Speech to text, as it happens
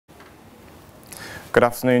Good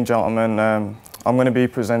afternoon, gentlemen. I'm going to be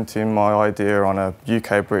presenting my idea on a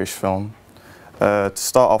UK-British film. To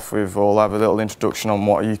start off with, we'll have a little introduction on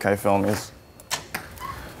what a UK film is.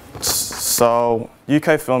 So,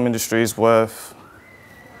 UK film industry is worth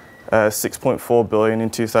 6.4 billion in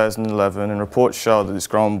 2011, and reports show that it's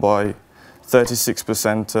grown by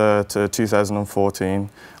 36% to 2014,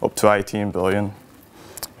 up to 18 billion.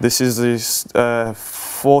 This is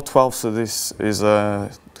 4/12 of this is the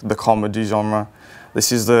comedy genre.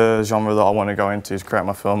 This is the genre that I want to go into to create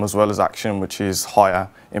my film, as well as action, which is higher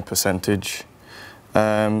in percentage.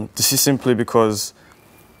 This is simply because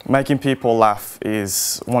making people laugh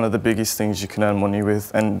is one of the biggest things you can earn money with,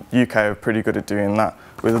 and UK are pretty good at doing that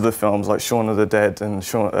with other films like Shaun of the Dead and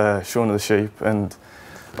Shaun of the Sheep and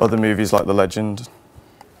other movies like The Legend.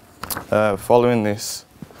 Following this,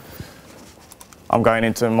 I'm going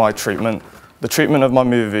into my treatment. The treatment of my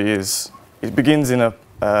movie is, it begins in a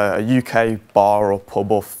UK bar or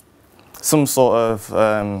pub or some sort of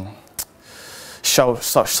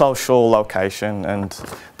social location, and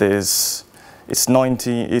it's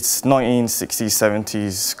 1960s,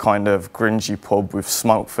 70s kind of grungy pub with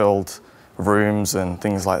smoke-filled rooms and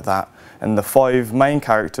things like that. And the five main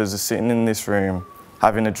characters are sitting in this room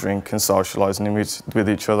having a drink and socialising with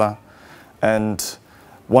each other. And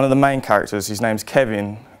one of the main characters, his name's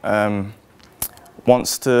Kevin,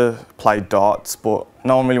 wants to play darts, but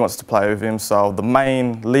no one really wants to play with him. So the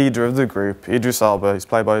main leader of the group, Idris Elba, he's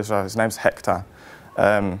played by his name's Hector,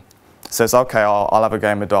 says, "Okay, I'll have a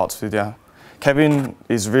game of darts with you." Kevin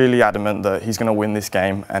is really adamant that he's going to win this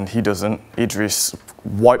game, and he doesn't. Idris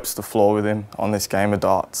wipes the floor with him on this game of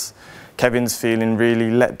darts. Kevin's feeling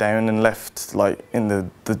really let down and left like in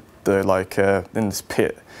in this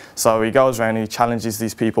pit. So he goes around and he challenges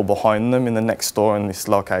these people behind them in the next store in this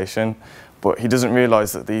location, but he doesn't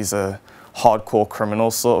realise that these are hardcore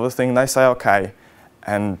criminals sort of a thing. They say okay,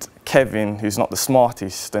 and Kevin, who's not the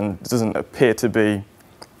smartest and doesn't appear to be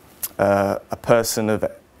a person of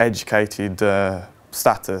educated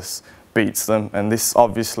status, beats them, and this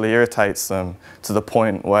obviously irritates them to the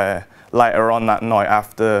point where later on that night,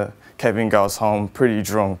 after Kevin goes home pretty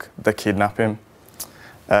drunk, they kidnap him.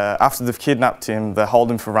 After they've kidnapped him, they hold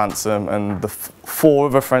him for ransom, and the four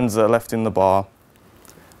other friends that are left in the bar,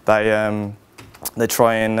 they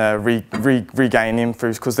try and regain him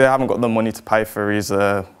because they haven't got the money to pay for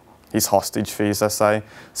his hostage fees, they say.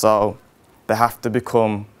 So they have to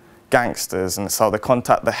become gangsters, and so they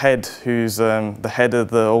contact the head, who's the head of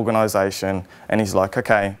the organisation, and he's like,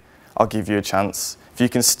 "Okay, I'll give you a chance. If you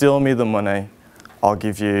can steal me the money, I'll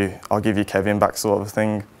give you Kevin back," sort of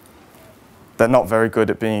thing. They're not very good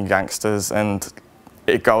at being gangsters, and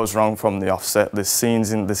it goes wrong from the offset.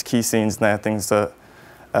 There's key scenes there, things that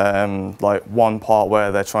like one part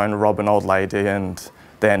where they're trying to rob an old lady and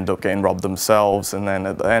they end up getting robbed themselves, and then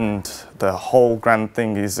at the end the whole grand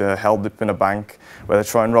thing is held up in a bank where they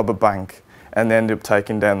try and rob a bank, and they end up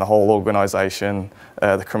taking down the whole organisation,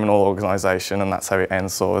 the criminal organisation, and that's how it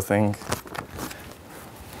ends, sort of thing.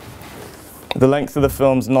 The length of the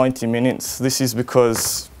film's 90 minutes. This is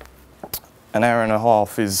because an hour and a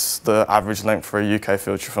half is the average length for a UK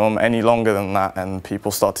feature film. Any longer than that and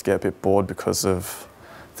people start to get a bit bored because of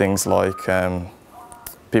things like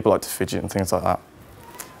people like to fidget and things like that.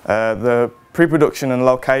 The pre-production and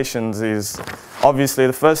locations is, obviously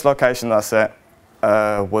the first location that I set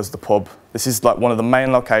was the pub. This is like one of the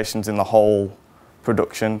main locations in the whole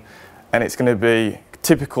production, and it's going to be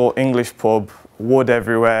typical English pub, wood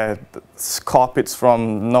everywhere, carpets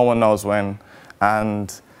from no one knows when,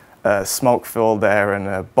 and smoke-filled air, and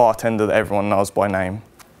a bartender that everyone knows by name.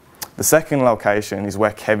 The second location is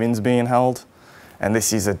where Kevin's being held, and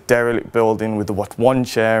this is a derelict building with one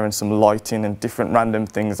chair and some lighting and different random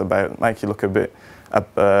things about make you look a bit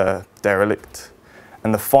derelict.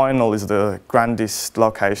 And the final is the grandest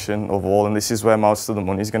location of all, and this is where most of the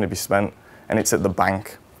money is going to be spent, and it's at the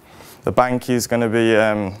bank. The bank is going to be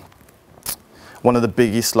one of the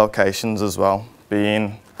biggest locations as well,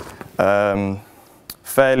 being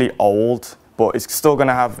fairly old, but it's still going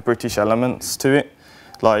to have British elements to it,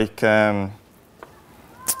 like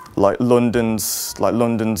London's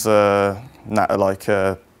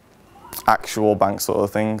actual bank sort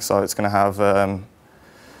of thing. So it's going to have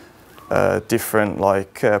different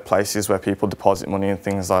places where people deposit money and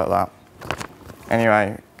things like that.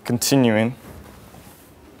 Anyway, continuing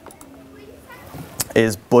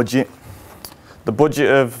is budget. The budget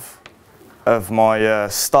of my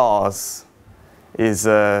stars is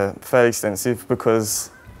fairly extensive because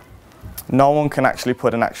no one can actually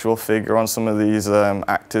put an actual figure on some of these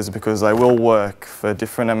actors, because they will work for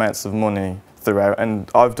different amounts of money throughout, and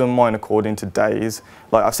I've done mine according to days.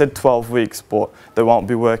 Like I said 12 weeks, but they won't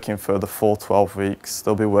be working for the full 12 weeks.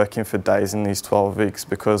 They'll be working for days in these 12 weeks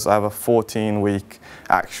because I have a 14-week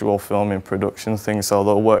actual filming production thing, so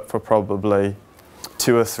they'll work for probably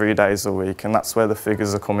 2 or 3 days a week, and that's where the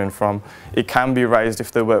figures are coming from. It can be raised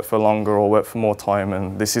if they work for longer or work for more time,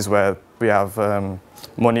 and this is where we have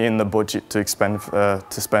money in the budget to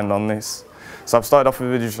spend on this. So I've started off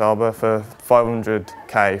with Idris Elba for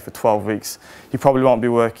 500k for 12 weeks. He probably won't be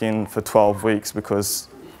working for 12 weeks because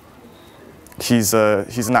he's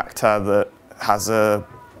an actor that has a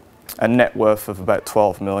net worth of about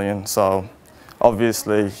 12 million. So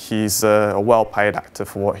obviously he's a well-paid actor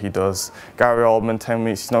for what he does. Gary Oldman, 10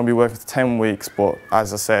 weeks, he's not going to be working for 10 weeks, but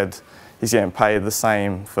as I said, he's getting paid the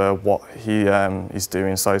same for what he is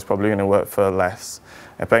doing, so he's probably going to work for less.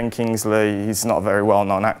 Ben Kingsley, he's not a very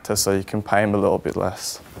well-known actor, so you can pay him a little bit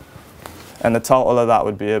less. And the total of that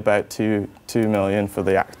would be about 2 million for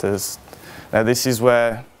the actors. Now this is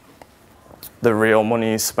where the real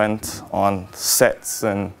money is spent on sets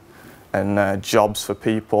and jobs for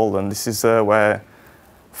people, and this is where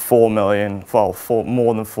 4 million, well,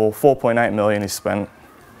 more than 4.8 million is spent.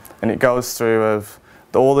 And it goes through of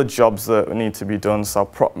all the jobs that need to be done, so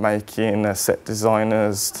prop making, set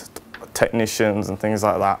designers, technicians and things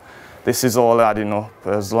like that. This is all adding up,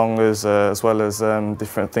 as well as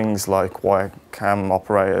different things like wire cam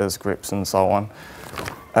operators, grips and so on.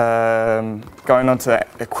 Going on to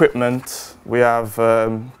equipment, we have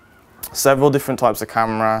several different types of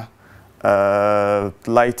camera,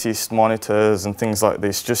 latest monitors and things like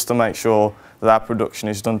this, just to make sure that our production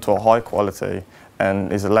is done to a high quality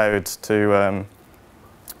and is allowed to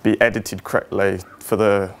be edited correctly for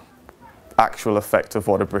the actual effect of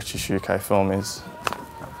what a British UK film is.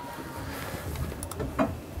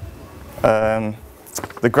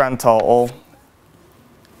 The grand total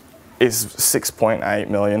is 6.8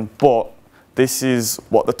 million, but this is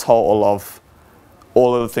what the total of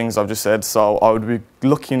all of the things I've just said, so I would be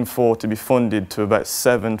looking for to be funded to about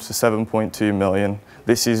 7 to 7.2 million.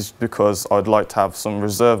 This is because I'd like to have some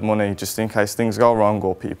reserve money just in case things go wrong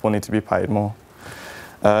or people need to be paid more.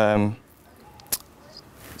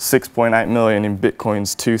 6.8 million in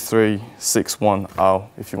Bitcoins, 23610,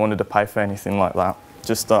 if you wanted to pay for anything like that.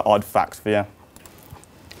 Just an odd fact for you.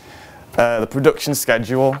 The production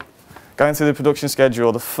schedule. Going through the production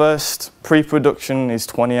schedule, the first pre-production is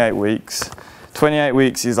 28 weeks. 28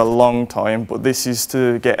 weeks is a long time, but this is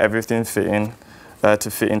to get everything fitting, to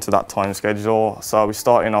fit into that time schedule. So we're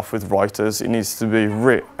starting off with writers. It needs to be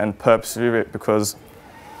writ and purposely writ because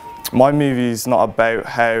my movie is not about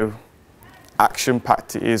how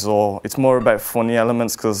action-packed it is, or it's more about funny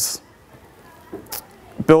elements, because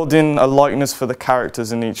building a likeness for the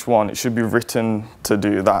characters in each one, it should be written to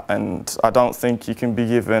do that, and I don't think you can be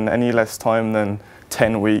given any less time than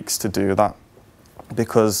 10 weeks to do that,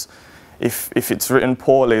 because if it's written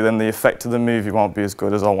poorly, then the effect of the movie won't be as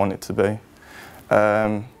good as I want it to be.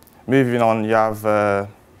 Moving on, you have the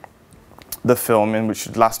filming, which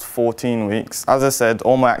should last 14 weeks. As I said,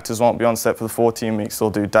 all my actors won't be on set for the 14 weeks,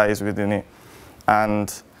 they'll do days within it.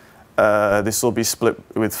 And this will be split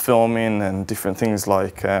with filming and different things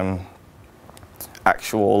like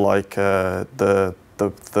actual, like the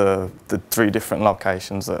 3 different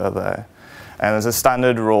locations that are there. And as a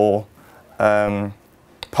standard rule,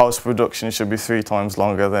 post-production should be 3 times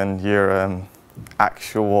longer than your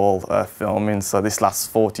actual filming. So this lasts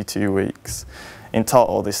 42 weeks. In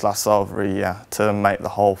total, this lasts over a year to make the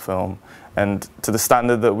whole film. And to the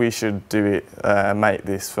standard that we should do it, make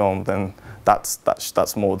this film, then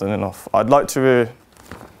that's more than enough. I'd like to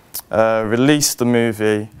release the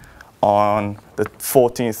movie on the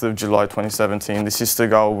 14th of July 2017. This is to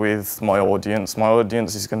go with my audience. My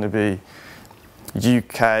audience is going to be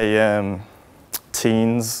UK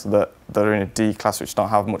teens that are in a D class which don't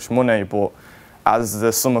have much money, but as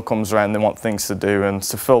the summer comes around they want things to do, and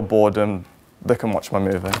to fill boredom they can watch my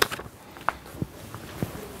movie.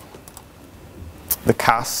 The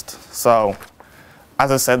cast. So,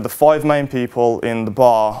 as I said, the 5 main people in the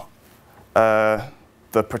bar, the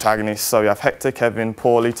protagonists. So you have Hector, Kevin,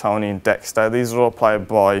 Paulie, Tony and Dexter. These are all played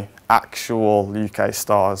by actual UK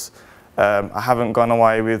stars. I haven't gone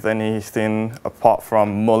away with anything apart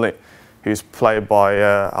from Mullet, who's played by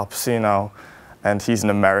Al Pacino, and he's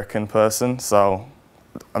an American person, so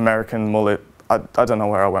American mullet. I don't know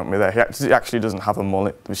where I went with that. He actually doesn't have a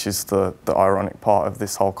mullet, which is the ironic part of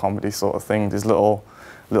this whole comedy sort of thing. There's little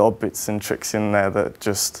bits and tricks in there that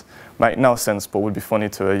just make no sense but would be funny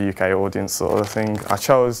to a UK audience sort of thing. I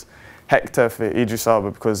chose Hector for Idris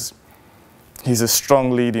Elba because he's a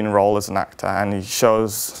strong leading role as an actor, and he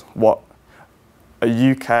shows what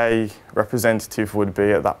a UK representative would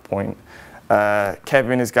be at that point.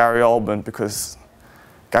 Kevin is Gary Oldman, because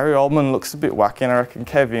Gary Oldman looks a bit wacky, and I reckon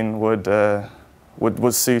Kevin would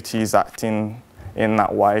suit his acting in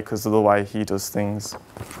that way because of the way he does things.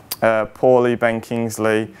 Paulie, Ben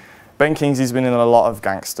Kingsley. Ben Kingsley's been in a lot of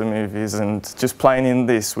gangster movies, and just playing in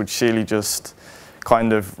this would surely just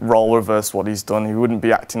kind of role reverse what he's done. He wouldn't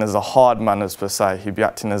be acting as a hard man as per se, he'd be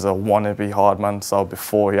acting as a wannabe hard man, so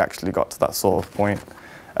before he actually got to that sort of point.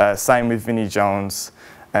 Same with Vinnie Jones,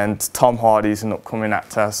 and Tom Hardy's an upcoming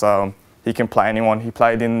actor, so he can play anyone. He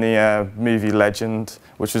played in the movie Legend,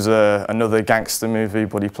 which was another gangster movie,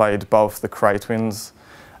 but he played both the Cray twins,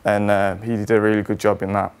 and he did a really good job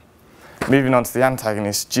in that. Moving on to the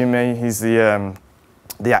antagonist, Jimmy, he's the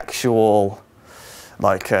actual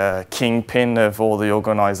kingpin of all the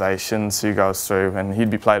organisations who goes through, and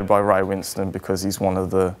he'd be played by Ray Winston because he's one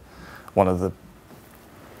of the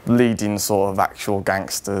leading sort of actual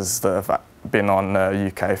gangsters that have been on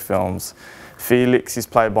UK films. Felix is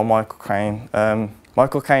played by Michael Caine.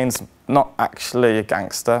 Michael Caine's not actually a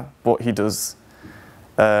gangster, but he does.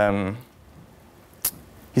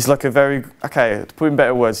 He's like a very, to put in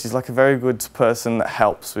better words, he's like a very good person that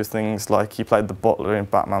helps with things. Like he played the butler in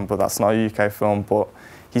Batman, but that's not a UK film. But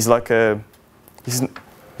he's like a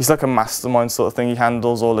mastermind sort of thing. He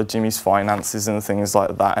handles all of Jimmy's finances and things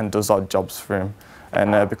like that, and does odd jobs for him.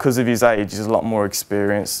 And because of his age, he's a lot more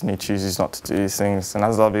experienced, and he chooses not to do these things. And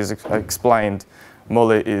as I've explained,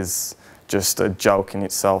 Mullet is just a joke in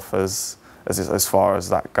itself as far as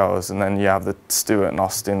that goes. And then you have the Stuart and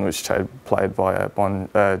Austin, which played by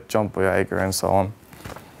John Boyega and so on.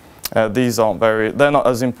 These they're not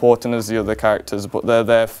as important as the other characters, but they're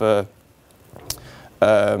there for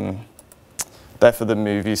the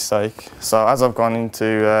movie's sake. So as I've gone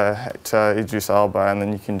into Hector, Idris Elba, and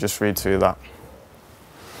then you can just read through that.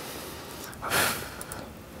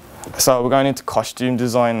 So we're going into costume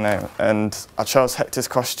design now, and I chose Hector's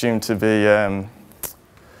costume to be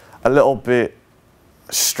a little bit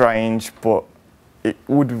strange, but it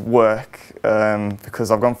would work because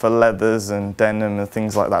I've gone for leathers and denim and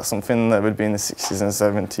things like that, something that would be in the 60s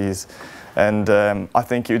and 70s. And I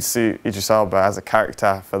think it would suit Idris Elba as a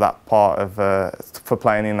character for that part of, for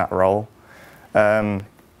playing in that role.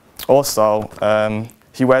 Also,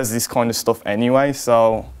 he wears this kind of stuff anyway,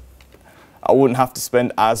 so I wouldn't have to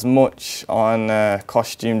spend as much on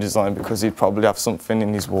costume design because he'd probably have something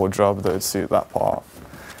in his wardrobe that would suit that part.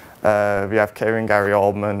 We have Gary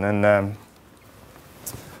Oldman, and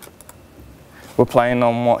we're playing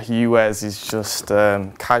on what he wears is just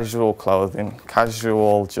casual clothing,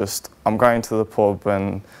 casual, just I'm going to the pub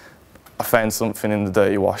and I found something in the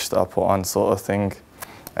dirty wash that I put on sort of thing.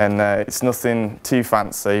 And it's nothing too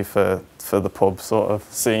fancy for the pub sort of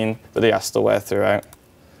scene that he has to wear throughout.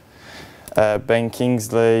 Ben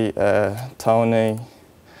Kingsley, Tony,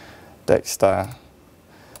 Dexter,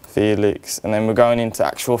 Felix, and then we're going into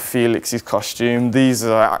actual Felix's costume. These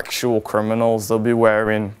are actual criminals. They'll be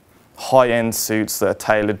wearing high-end suits that are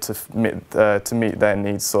tailored to meet their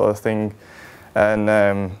needs sort of thing.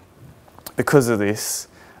 And because of this,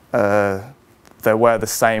 they wear the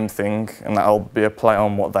same thing, and that'll be a play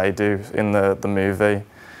on what they do in the movie.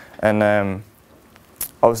 And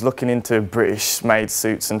I was looking into British-made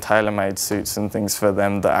suits and tailor-made suits and things for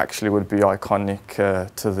them that actually would be iconic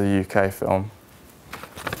to the UK film.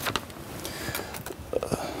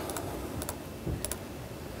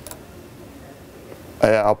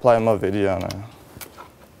 Yeah, I'll play my video now.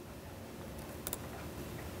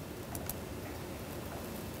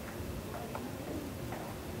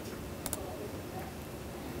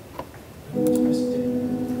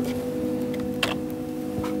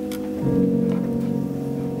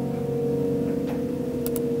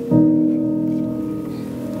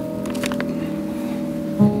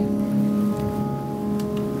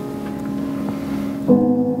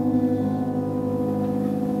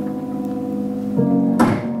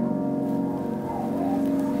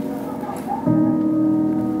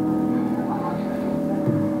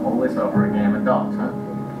 Over a game of darts, huh?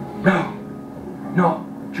 No! Not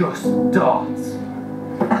just darts!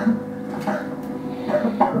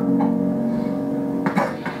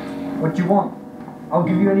 What do you want? I'll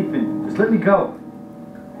give you anything. Just let me go.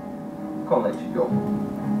 Can't let you go.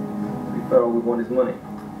 To be fair, all we want is money.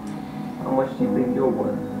 How much do you think you're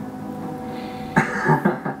worth?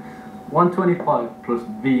 125 plus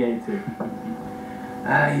VAT.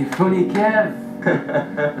 Ah, you funny, Kev!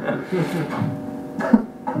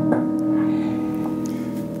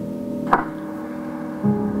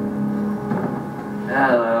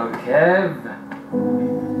 Hello, Kev.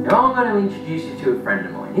 You Now I'm going to introduce you to a friend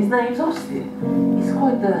of mine. His name's Austin. He's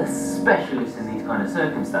quite the specialist in these kind of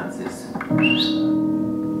circumstances.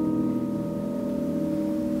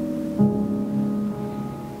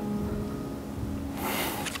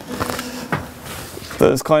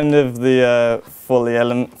 There's kind of the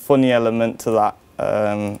funny element to that.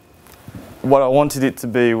 What I wanted it to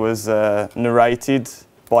be was narrated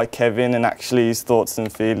by Kevin, and actually his thoughts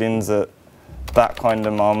and feelings at that kind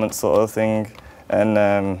of moment, sort of thing.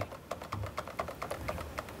 And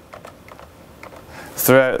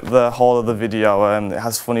throughout the whole of the video, it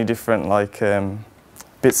has funny different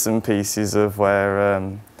bits and pieces of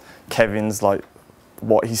where Kevin's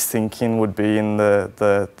what he's thinking would be in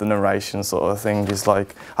the narration, sort of thing. He's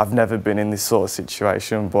like, I've never been in this sort of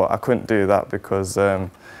situation, but I couldn't do that because I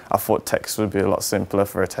thought text would be a lot simpler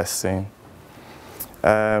for a test scene.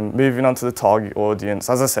 Moving on to the target audience,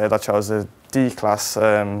 as I said, I chose a D-class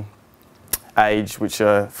age, which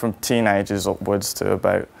are from teenagers upwards to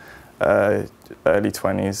about early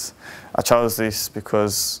 20s. I chose this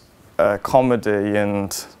because comedy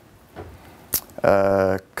and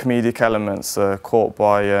comedic elements are caught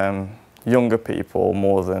by younger people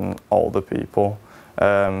more than older people.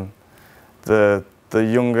 The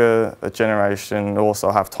younger generation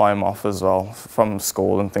also have time off as well from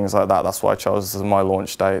school and things like that. That's why I chose as my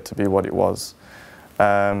launch date to be what it was.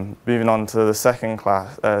 Moving on to the second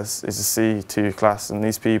class is a C2 class, and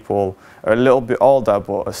these people are a little bit older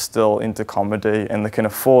but are still into comedy, and they can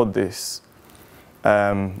afford this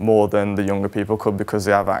more than the younger people could because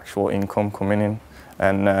they have actual income coming in.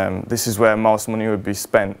 And this is where most money would be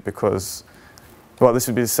spent because, well, this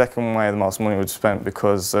would be the second way the most money would be spent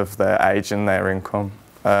because of their age and their income.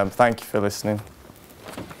 Thank you for listening.